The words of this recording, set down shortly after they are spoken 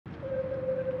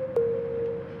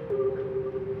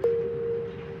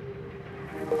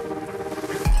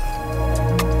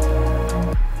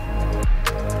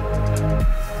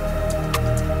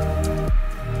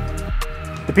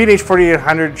The P&H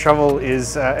 4800 shovel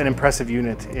is an impressive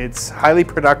unit. It's highly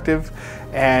productive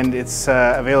and its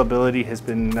availability has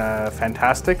been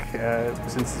fantastic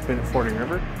since it's been at Fording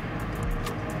River.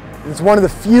 It's one of the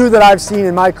few that I've seen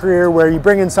in my career where you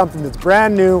bring in something that's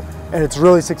brand new and it's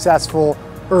really successful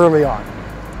early on.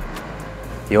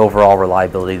 The overall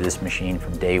reliability of this machine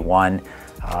from day one,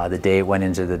 the day it went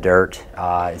into the dirt,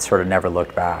 it sort of never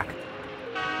looked back.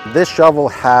 This shovel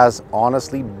has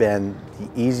honestly been the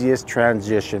easiest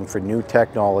transition for new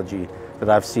technology that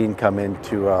I've seen come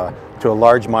into to a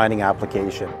large mining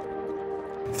application.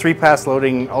 3-pass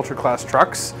loading ultra-class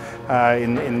trucks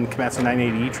in Komatsu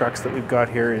 980E trucks that we've got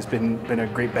here has been a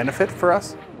great benefit for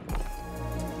us.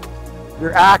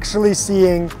 You're actually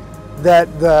seeing that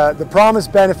the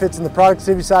promised benefits and the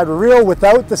productivity side were real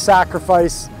without the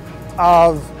sacrifice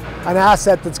of an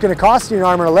asset that's going to cost you an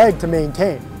arm and a leg to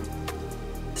maintain.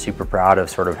 Super proud of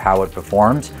sort of how it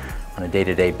performs on a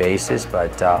day-to-day basis,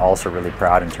 but also really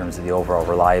proud in terms of the overall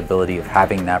reliability of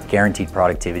having that guaranteed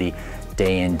productivity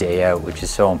day in, day out, which is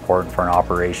so important for an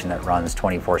operation that runs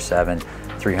 24/7,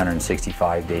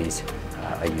 365 days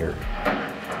a year.